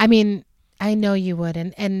everybody. I mean, I know you would,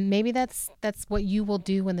 and maybe that's what you will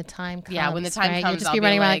do when the time comes. Yeah, when the time comes, You'll just be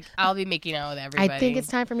running around like, I'll be making out with everybody. I think it's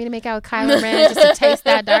time for me to make out with Kylo Ren just to taste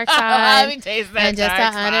that dark side. Let me taste that and just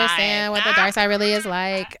dark to understand what the dark side really is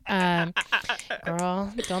like.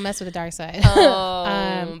 Girl, don't mess with the dark side.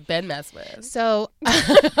 Oh, Ben mess with. So,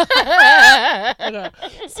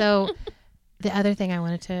 so the other thing I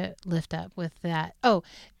wanted to lift up with that,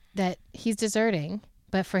 that he's deserting,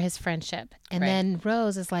 but for his friendship. And then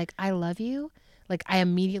Rose is like, I love you. Like, I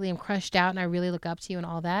immediately am crushed out and I really look up to you and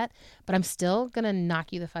all that. But I'm still going to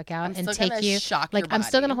knock you the fuck out and take you. Like, I'm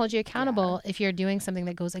still going to hold you accountable if you're doing something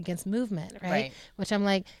that goes against movement, right? Which I'm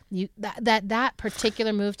like, that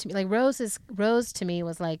particular move to me, like Rose to me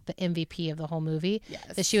was like the MVP of the whole movie.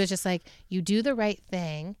 Yes. That she was just like, you do the right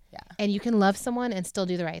thing. Yeah. And you can love someone and still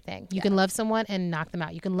do the right thing. You can love someone and knock them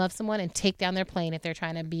out. You can love someone and take down their plane if they're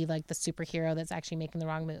trying to be like the superhero that's actually making the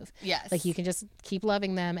wrong move. Yes. Like, you can just keep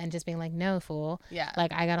loving them and just being like, no, fool. Yeah.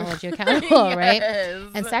 Like, I got to hold you accountable, right?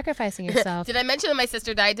 And sacrificing yourself. Did I mention that my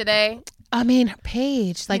sister died today? I mean,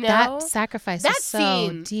 Paige, like, that sacrifice is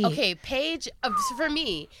so deep. Okay, Paige, for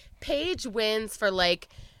me, Paige wins for like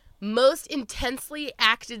most intensely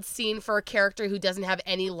acted scene for a character who doesn't have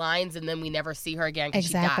any lines, and then we never see her again because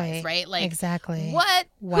she dies, right? Like, exactly. What?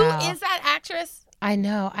 Wow. Who is that actress? I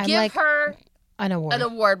know. I'm Give like, her an award. An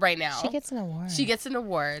award right now. She gets an award. She gets an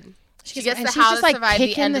award. She gets gets the she's How just to like Survive the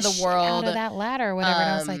kicking End the of the shit World out of that ladder or whatever. And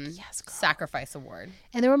I was like, yes, girl. Sacrifice award.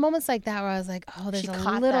 And there were moments like that where I was like, oh, there's She a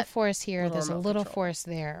caught little that force here. little There's a remote little control. force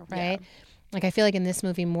there, right? Like, I feel like in this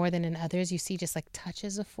movie more than in others, you see just like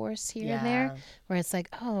touches of force here and there, where it's like,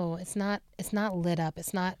 oh, it's not lit up.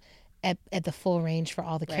 It's not at the full range for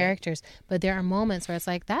all the characters. But there are moments where it's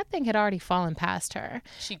like that thing had already fallen past her.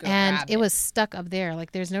 And it was stuck up there.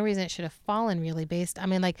 Like, there's no reason it should have fallen really based. I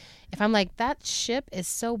mean, like, if I'm like, that ship is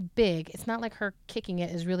so big, it's not like her kicking it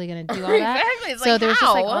is really going to do all that. Exactly. It's So like, there's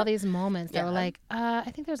just like how? all these moments that were like, I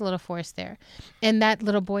think there's a little force there. And that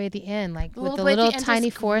little boy at the end, like with the boy at the little end tiny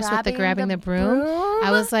just force with the grabbing the broom, I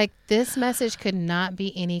was like, this message could not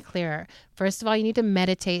be any clearer. First of all, you need to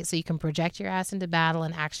meditate so you can project your ass into battle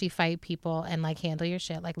and actually fight people and like handle your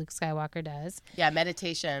shit like Luke Skywalker does. Yeah,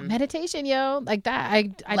 meditation. Meditation, yo, like that. I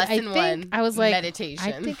Lesson think one, I was like,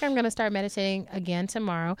 meditation. I think I'm gonna start meditating again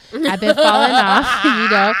tomorrow. I've been falling off, you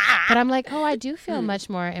know, but I'm like, oh, I do feel much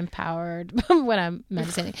more empowered when I'm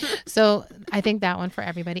meditating. So I think that one for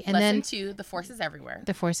everybody. And Lesson then 2, the force is everywhere.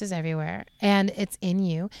 the force is everywhere and it's in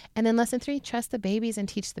you. And then lesson 3, trust the babies and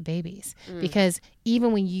teach the babies. Because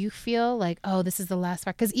even when you feel like, oh, this is the last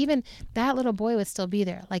part, because even that little boy would still be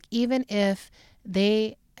there. Like, even if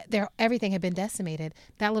everything had been decimated,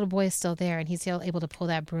 that little boy is still there and he's still able to pull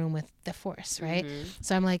that broom with the force, right?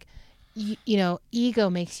 So I'm like, you know, ego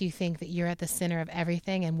makes you think that you're at the center of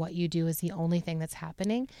everything and what you do is the only thing that's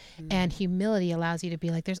happening. And humility allows you to be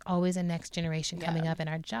like, there's always a next generation coming up, and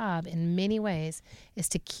our job in many ways is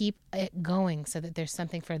to keep it going so that there's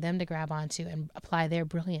something for them to grab onto and apply their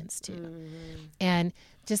brilliance to. And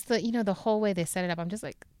just the, you know, the whole way they set it up, I'm just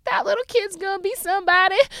like, that little kid's gonna be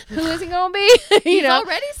somebody. Who is he gonna be? He's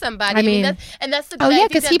already somebody. I mean, that's the. Oh yeah,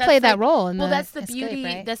 because he played that role. Well, that's the beauty.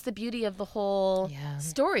 Right? That's the beauty of the whole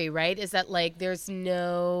story, right? Is that like there's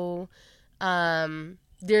no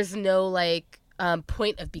like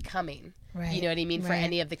point of becoming. Right. You know what I mean? For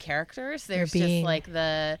any of the characters, there's just like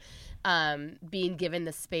the being given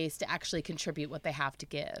the space to actually contribute what they have to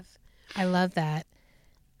give. I love that.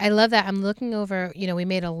 I'm looking over, you know, we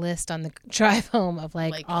made a list on the drive home of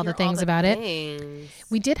like all the things about it.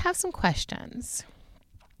 We did have some questions.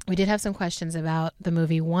 About the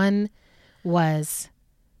movie. One was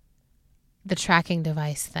the tracking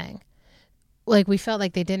device thing. Like, we felt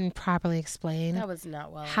like they didn't properly explain that was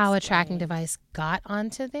not well how explained. a tracking device got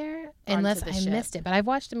onto there, unless I missed it. But I've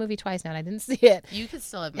watched the movie twice now and I didn't see it. You could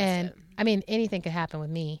still have missed it. I mean, anything could happen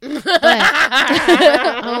with me. But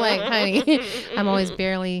I'm like, honey, I'm always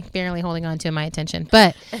barely holding on to my attention.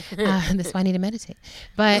 But this is why I need to meditate.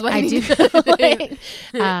 But I do like,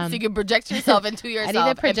 so you can project yourself into yourself. I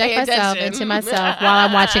need to project myself into myself while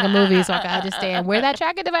I'm watching a movie so I can understand where that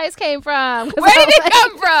tracking device came from. Where did it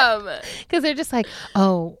come from? Because they're just like,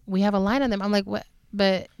 oh, we have a line on them. I'm like, what?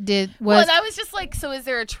 But well, and I was just like, so is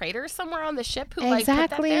there a traitor somewhere on the ship who like put that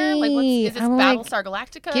there? Like, is this Battlestar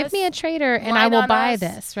Galactica? Give me a traitor and I will buy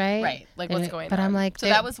this, right? Right. Like, what's going on? But I'm like, so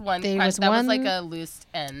that was one. That was like a loose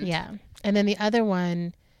end. Yeah. And then the other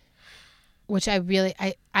one, which I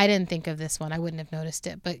didn't think of this one. I wouldn't have noticed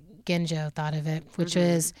it, but Genjo thought of it, which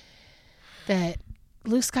was that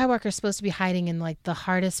Luke Skywalker is supposed to be hiding in like the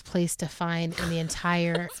hardest place to find in the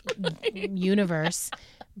entire universe,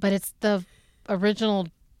 but it's the original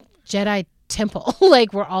Jedi temple,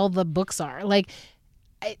 like where all the books are. Like,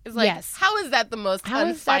 it's like, yes. How is that the most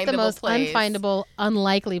unfindable,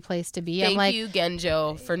 unlikely place to be? Thank you,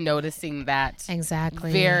 Genjo, for noticing that.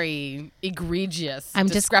 Exactly. Very egregious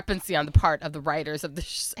discrepancy on the part of the writers of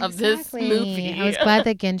this movie. I was glad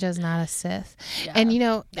that Genjo's not a Sith. Yeah. And, you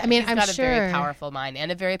know, I mean, I'm sure. He's got a very powerful mind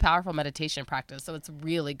and a very powerful meditation practice, so it's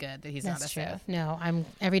really good that he's not a Sith. No,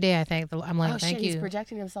 every day I think, I'm like, thank you. He's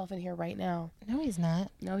projecting himself in here right now. No, he's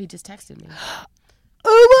not. No, he just texted me.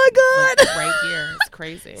 Oh my God! Like right here, it's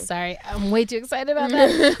crazy. Sorry, I'm way too excited about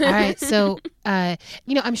that. All right, so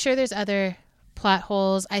you know, I'm sure there's other plot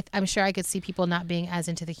holes. I'm sure I could see people not being as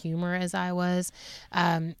into the humor as I was.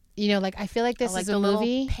 You know, like I feel like this is a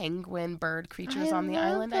movie. Little penguin bird creatures on the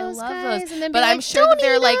island. I love those. But I'm sure that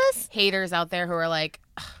there are like haters out there who are like.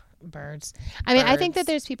 Birds. I mean, I think that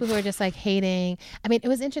there's people who are just like hating. I mean, it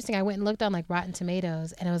was interesting. I went and looked on like Rotten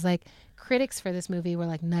Tomatoes, and it was like critics for this movie were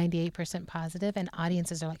like 98% positive, and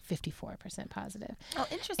audiences are like 54% positive. Oh,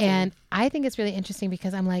 interesting. And I think it's really interesting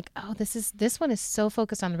because I'm like, oh, this one is so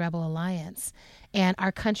focused on the Rebel Alliance, and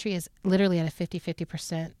our country is literally at a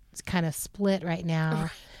 50% kind of split right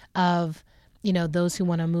now of those who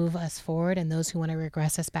want to move us forward and those who want to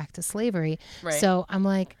regress us back to slavery. Right. So I'm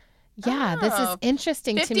like, yeah, this is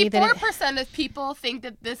interesting to me. 54% of people think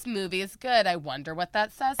that this movie is good. I wonder what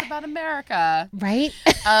that says about America. Right?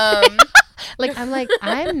 I'm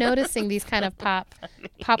noticing these kind of pop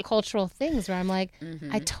cultural things where I'm like,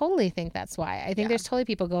 I totally think that's why. I think there's totally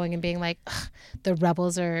people going and being like, the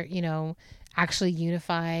rebels are, actually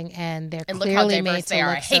unifying, and they're and clearly look how made diverse to they are.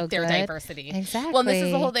 look I hate so their good. diversity. Exactly. Well, and this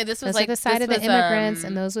is the whole thing. This was those like are the side this of the was, immigrants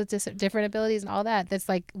and those with different abilities and all that. That's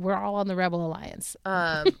like we're all on the Rebel Alliance.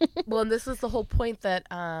 Well, and this was the whole point that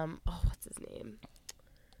what's his name?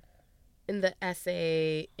 In the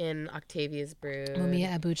essay in Octavia's Brood,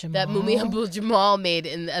 Mumia Abu-Jamal. that Mumia Abu-Jamal made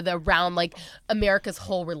in around like America's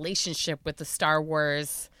whole relationship with the Star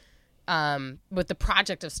Wars. With the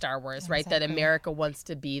project of Star Wars, right? That America wants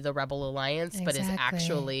to be the Rebel Alliance, but is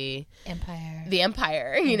actually the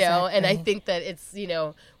Empire, you know? And I think that it's,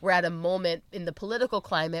 we're at a moment in the political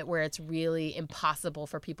climate where it's really impossible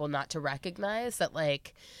for people not to recognize that,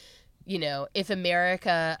 like, if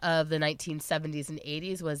America of the 1970s and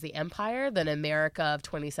 80s was the Empire, then America of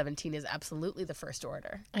 2017 is absolutely the First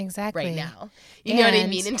Order. Exactly. Right now. You know what I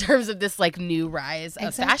mean? In terms of this, like, new rise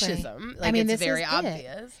of fascism. Like, it's very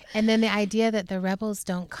obvious. And then the idea that the rebels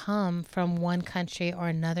don't come from one country or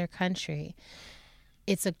another country.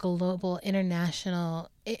 It's a global, international,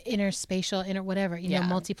 interspatial,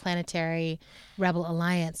 multiplanetary rebel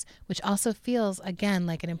alliance, which also feels, again,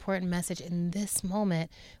 like an important message in this moment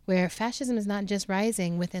where fascism is not just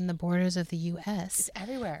rising within the borders of the U.S. It's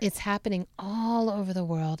everywhere. It's happening all over the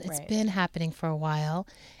world. It's been happening for a while.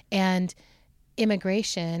 And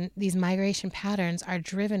these migration patterns are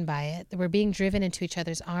driven by it. We're being driven into each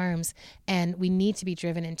other's arms, and we need to be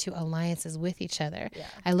driven into alliances with each other. Yeah.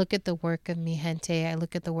 I look at the work of Mi Gente, I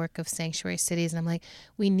look at the work of Sanctuary Cities, and I'm like,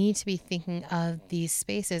 we need to be thinking of these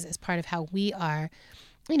spaces as part of how we are,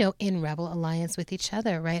 in rebel alliance with each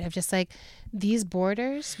other, right? Of just like, these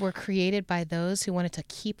borders were created by those who wanted to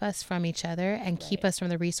keep us from each other and keep us from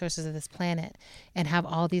the resources of this planet and have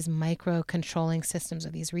all these micro controlling systems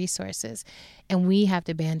of these resources. And we have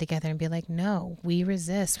to band together and be like, no, we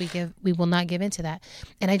resist. We will not give into that.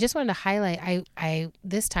 And I just wanted to highlight, I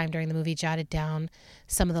this time during the movie jotted down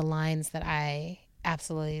some of the lines that I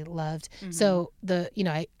absolutely loved. So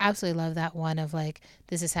I absolutely love that one of like,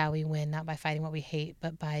 this is how we win, not by fighting what we hate,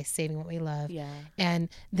 but by saving what we love. Yeah. And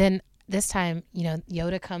then this time,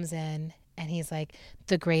 Yoda comes in and he's like,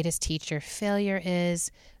 the greatest teacher failure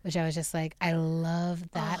is, which I was just like, I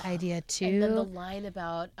love that idea too. And then the line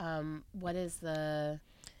about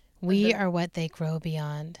we are what they grow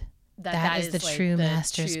beyond. That is the like true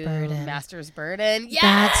master's burden. Master's burden.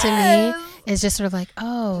 Yes! That to me is just sort of like,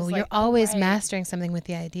 you're like, always mastering something with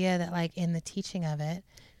the idea that like in the teaching of it,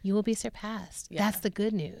 you will be surpassed. Yeah. That's the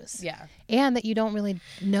good news. Yeah. And that you don't really,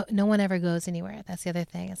 no one ever goes anywhere. That's the other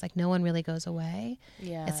thing. It's like no one really goes away.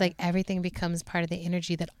 Yeah. It's like everything becomes part of the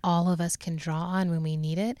energy that all of us can draw on when we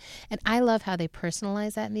need it. And I love how they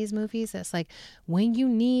personalize that in these movies. It's like when you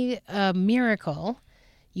need a miracle,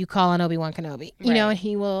 you call on Obi-Wan Kenobi, and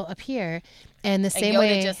he will appear. And the same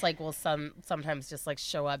way, just like will sometimes just like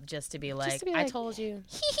show up just to be like, I told you,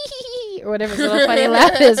 or whatever his little funny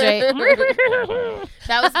laugh is, right?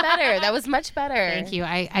 That was better. That was much better. Thank you.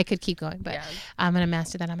 I could keep going, but I'm gonna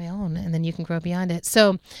master that on my own, and then you can grow beyond it.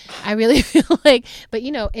 So, I really feel like, but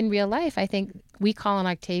in real life, I think we call on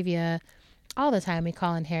Octavia all the time. We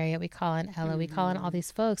call on Harriet. We call on Ella. We call on all these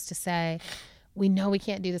folks to say, we know we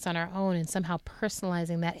can't do this on our own, and somehow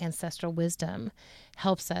personalizing that ancestral wisdom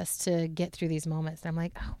helps us to get through these moments. And I'm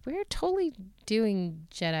like, we're totally doing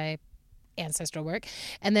Jedi ancestral work.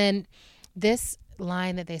 And then this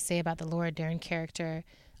line that they say about the Laura Dern character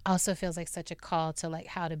also feels like such a call to like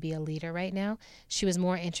how to be a leader right now. She was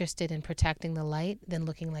more interested in protecting the light than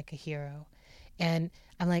looking like a hero. And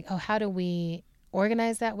I'm like, how do we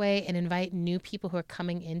organize that way and invite new people who are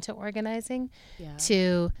coming into organizing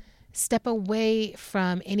to step away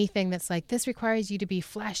from anything that's like, this requires you to be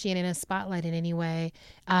flashy and in a spotlight in any way,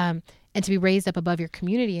 and to be raised up above your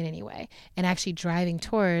community in any way, and actually driving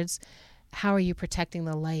towards how are you protecting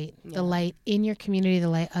the light, the light in your community, the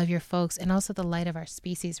light of your folks, and also the light of our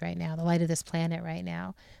species right now, the light of this planet right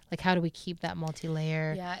now. Like, how do we keep that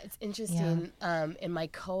multi-layer? Yeah, it's interesting. In my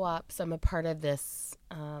co-ops, I'm a part of this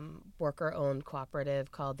worker-owned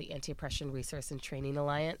cooperative called the Anti-Oppression Resource and Training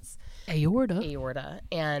Alliance. Aorta.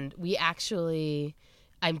 And we actually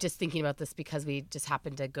I'm just thinking about this because we just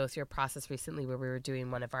happened to go through a process recently where we were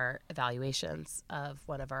doing one of our evaluations of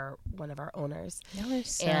one of our owners. Y'all are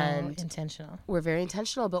so intentional. We're very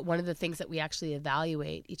intentional, but one of the things that we actually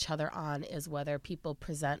evaluate each other on is whether people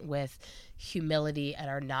present with humility and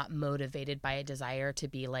are not motivated by a desire to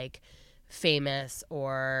be like famous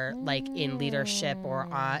or like in leadership or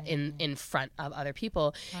in front of other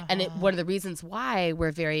people. And one of the reasons why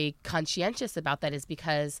we're very conscientious about that is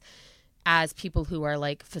because as people who are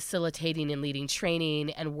like facilitating and leading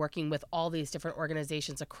training and working with all these different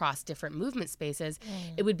organizations across different movement spaces,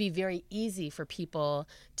 it would be very easy for people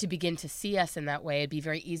to begin to see us in that way. It'd be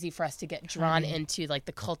very easy for us to get drawn into like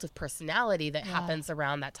the cult of personality that happens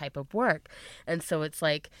around that type of work. And so it's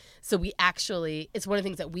like, so we actually, it's one of the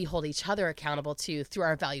things that we hold each other accountable to through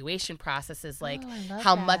our evaluation process is like,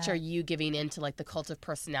 how much are you giving into like the cult of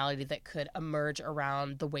personality that could emerge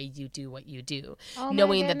around the way you do what you do,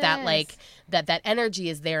 knowing that like, that energy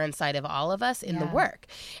is there inside of all of us in the work.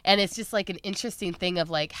 And it's just like an interesting thing of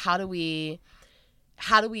like, how do we,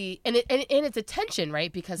 and it's a tension,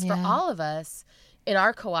 right? Because for all of us in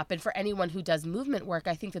our co-op and for anyone who does movement work,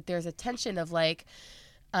 I think that there's a tension of like,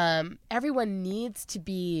 everyone needs to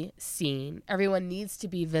be seen. Everyone needs to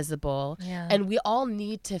be visible. Yeah. And we all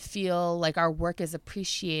need to feel like our work is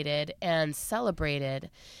appreciated and celebrated.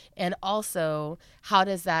 And also, how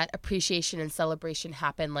does that appreciation and celebration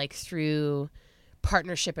happen like through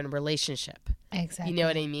partnership and relationship? Exactly. You know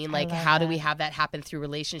what I mean? Like, how do we have that happen through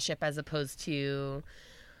relationship as opposed to,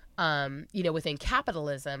 within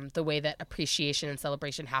capitalism, the way that appreciation and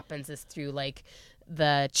celebration happens is through like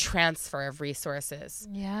the transfer of resources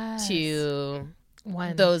to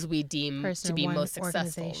those we deem to be most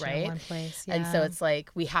successful, right? One place, And so it's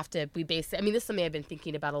like we this is something I've been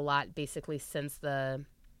thinking about a lot basically since the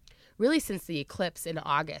eclipse in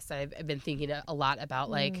August. I've been thinking a lot about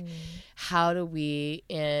like how do we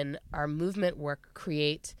in our movement work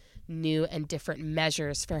create new and different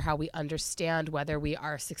measures for how we understand whether we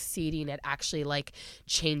are succeeding at actually like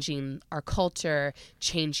changing our culture,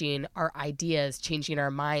 changing our ideas, changing our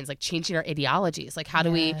minds, like changing our ideologies. Like how do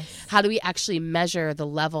we actually measure the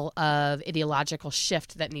level of ideological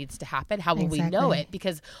shift that needs to happen? How will we know it?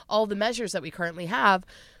 Because all the measures that we currently have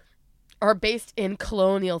are based in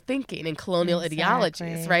colonial thinking and colonial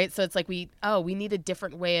ideologies, right? So it's like we need a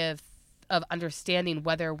different way of understanding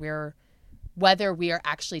whether we are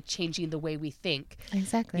actually changing the way we think.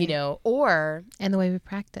 Exactly. Or... And the way we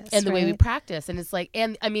practice. And the way we practice. And it's like...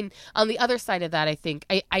 And, I mean, on the other side of that, I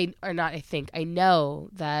know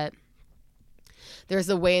that there's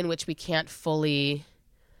a way in which we can't fully,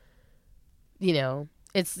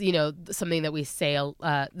 it's, something that we say,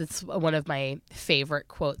 that's one of my favorite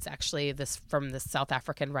quotes, actually, from this South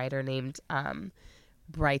African writer named...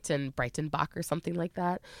 Brighton Bach or something like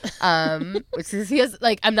that. Which is, he has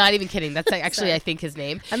like, I'm not even kidding. That's like, actually I think his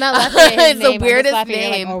name. I'm not laughing at his it's name. the weirdest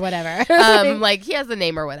name or whatever. like he has a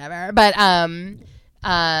name or whatever. But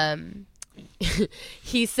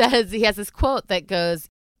he says, he has this quote that goes,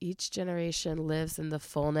 each generation lives in the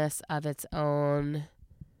fullness of its own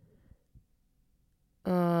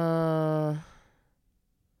damn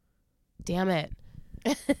it.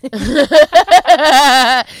 Okay.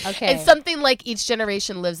 It's something like each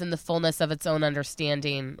generation lives in the fullness of its own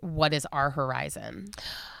understanding. What is our horizon?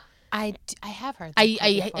 I have heard that.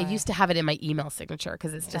 I used to have it in my email signature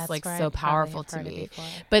because it's just like so powerful to me.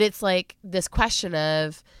 But it's like this question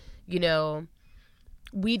of,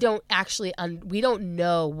 we don't actually we don't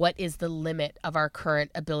know what is the limit of our current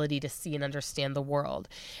ability to see and understand the world,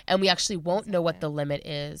 and we actually won't know what the limit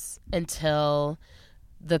is until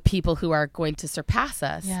the people who are going to surpass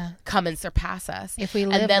us come and surpass us. If we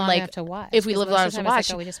live long enough to watch. If we live long enough to watch.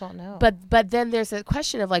 Like, we just won't know. But then there's a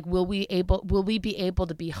question of like, will we be able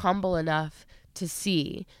to be humble enough to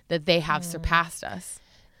see that they have surpassed us?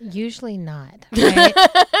 Usually not, right?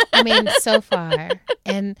 I mean, so far.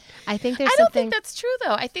 And I think there's something... I don't think that's true,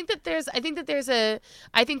 though. I think that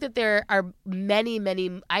there are many,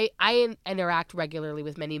 I interact regularly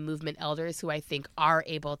with many movement elders who I think are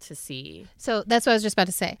able to see. So that's what I was just about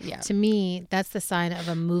to say. Yeah. To me, that's the sign of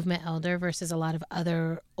a movement elder versus a lot of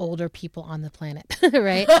other older people on the planet,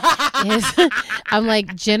 right? I'm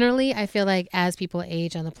like, generally, I feel like as people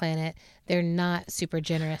age on the planet, they're not super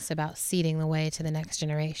generous about seeding the way to the next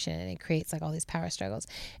generation. And it creates like all these power struggles.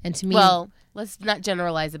 And to me... Well, let's not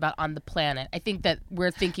generalize about on the planet. I think that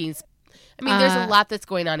we're thinking... I mean, there's a lot that's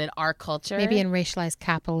going on in our culture. Maybe in racialized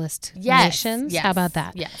capitalist nations. Yes, how about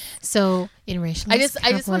that? Yes. So in racialized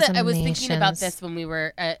I was thinking about this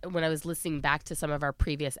when I was listening back to some of our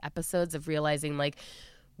previous episodes of realizing like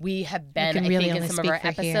we have been, can I really think, in only some of speak our for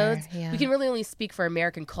episodes, here, yeah. we can really only speak for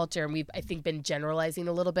American culture. And we've, I think, been generalizing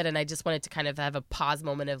a little bit. And I just wanted to kind of have a pause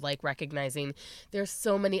moment of like recognizing there's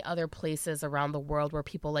so many other places around the world where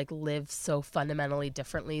people like live so fundamentally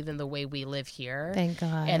differently than the way we live here. Thank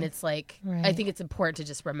God. And it's like, Right. I think it's important to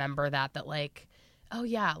just remember that like, oh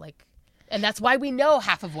yeah, like, and that's why we know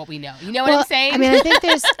half of what we know. You know what I'm saying? I mean, I think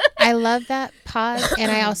I love that pause. And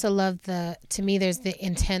I also love to me, there's the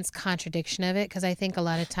intense contradiction of it. Because I think a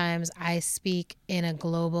lot of times I speak in a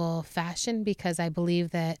global fashion because I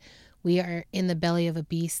believe that we are in the belly of a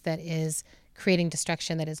beast that is creating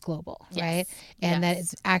destruction that is global, right? And that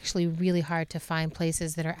it's actually really hard to find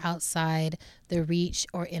places that are outside the reach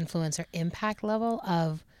or influence or impact level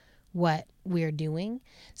of what we're doing.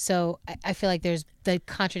 So I feel like there's the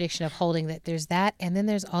contradiction of holding that there's that. And then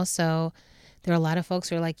there are a lot of folks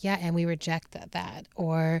who are like, yeah, and we reject that,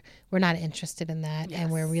 or we're not interested in that, and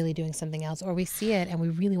we're really doing something else, or we see it and we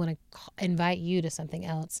really want to invite you to something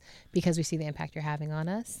else because we see the impact you're having on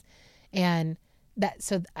us. And that,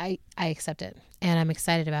 so I accept it and I'm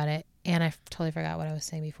excited about it. And I totally forgot what I was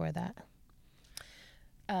saying before that.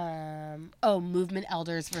 Movement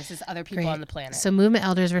elders versus other people on the planet. So movement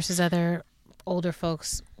elders versus other older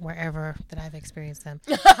folks wherever that I've experienced them.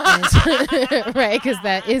 Right, because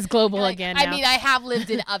that is global again now. I mean, I have lived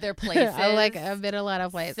in other places. I've been a lot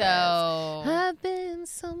of places. So I've been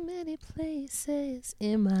so many places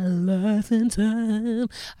in my life and time.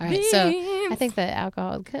 All right, so I think the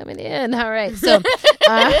alcohol is coming in. All right, so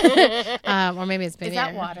or maybe it's been is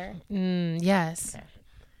that water? Yes.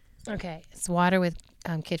 Okay, it's water with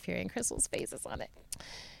Kid Fury and Crystal's faces on it.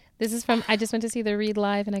 This is from, I just went to see the Read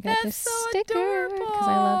Live and I got this sticker because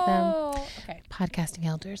I love them. Okay. Podcasting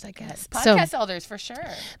elders, I guess. Podcast elders for sure.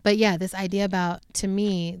 But yeah, this idea about, to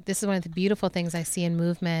me, this is one of the beautiful things I see in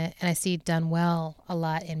movement, and I see done well a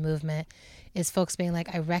lot in movement, is folks being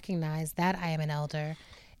like, I recognize that I am an elder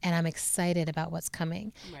and I'm excited about what's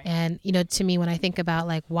coming. Right. And, you know, to me, when I think about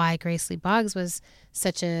like why Grace Lee Boggs was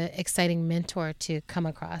such a exciting mentor to come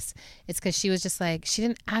across, it's because she was just like, she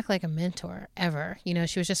didn't act like a mentor ever. You know,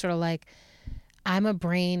 she was just sort of like, I'm a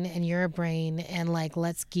brain and you're a brain, and like,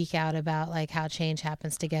 let's geek out about like how change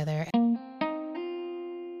happens together.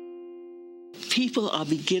 People are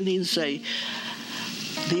beginning to say,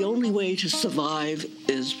 the only way to survive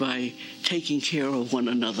is by taking care of one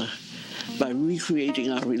another, by recreating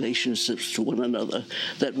our relationships to one another,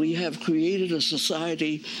 that we have created a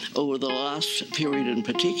society over the last period in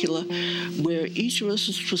particular where each of us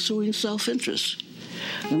is pursuing self-interest.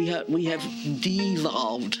 We have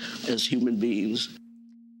devolved as human beings.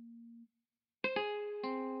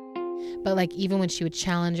 But like, even when she would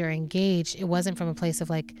challenge or engage, it wasn't from a place of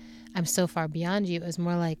like, I'm so far beyond you. It was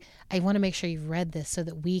more like, I want to make sure you've read this so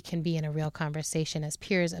that we can be in a real conversation as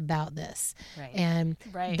peers about this. Right. And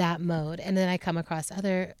that mode. And then I come across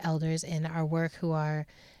other elders in our work who are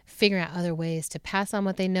figuring out other ways to pass on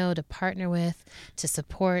what they know, to partner with, to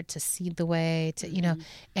support, to seed the way, to, you know,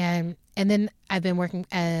 and then I've been working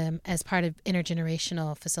as part of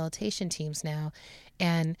intergenerational facilitation teams now,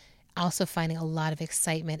 and also finding a lot of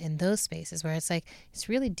excitement in those spaces where it's like, it's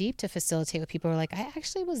really deep to facilitate with people who are like, I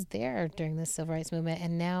actually was there during the civil rights movement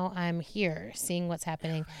and now I'm here seeing what's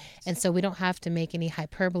happening. And so we don't have to make any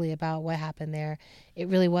hyperbole about what happened there. It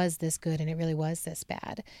really was this good and it really was this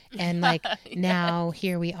bad. And like, now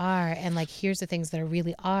here we are, and like, here's the things that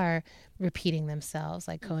really are repeating themselves,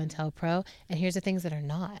 like COINTELPRO, and here's the things that are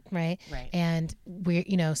not, right? And we're,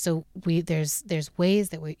 you know, so there's ways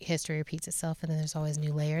that history repeats itself, and then there's always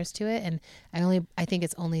new layers to it. And I think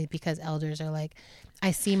it's only because elders are like,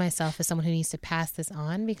 I see myself as someone who needs to pass this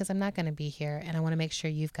on because I'm not going to be here, and I want to make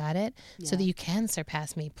sure you've got it so that you can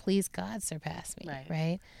surpass me. Please, God, surpass me,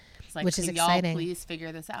 right? Like, which is exciting. Please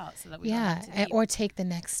figure this out so that we don't have to or take the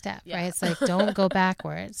next step, right? It's like, don't go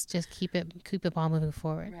backwards, just keep it all moving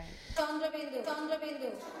forward.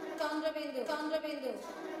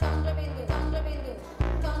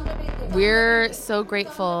 We're so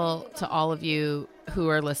grateful to all of you who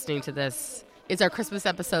are listening to this. It's our Christmas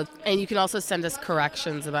episode, and you can also send us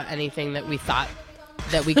corrections about anything that we thought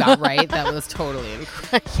that we got right. That was totally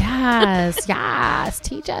incorrect. Yes.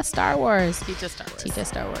 Teach us Star Wars. Teach us Star Wars. Teach us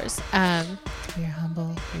Star Wars. We are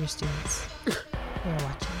humble. We're students. We are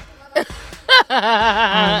watching.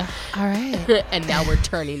 All right. And now we're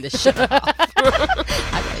turning the shit off. I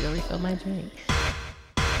gotta go refill my drink.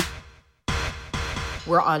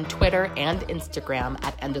 We're on Twitter and Instagram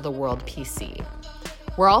at End of the World PC.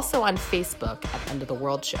 We're also on Facebook at End of the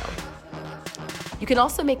World Show. You can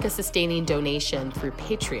also make a sustaining donation through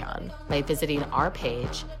Patreon by visiting our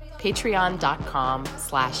page,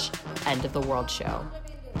 patreon.com/endoftheworldshow.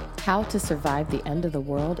 How to Survive the End of the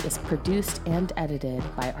World is produced and edited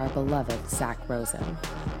by our beloved Zach Rosen.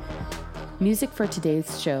 Music for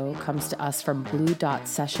today's show comes to us from Blue Dot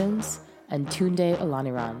Sessions and Tunde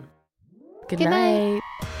Olaniran. Good night.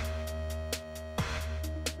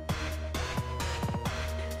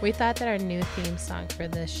 We thought that our new theme song for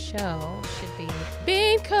this show should be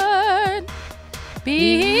Bean Curd.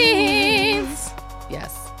 Bean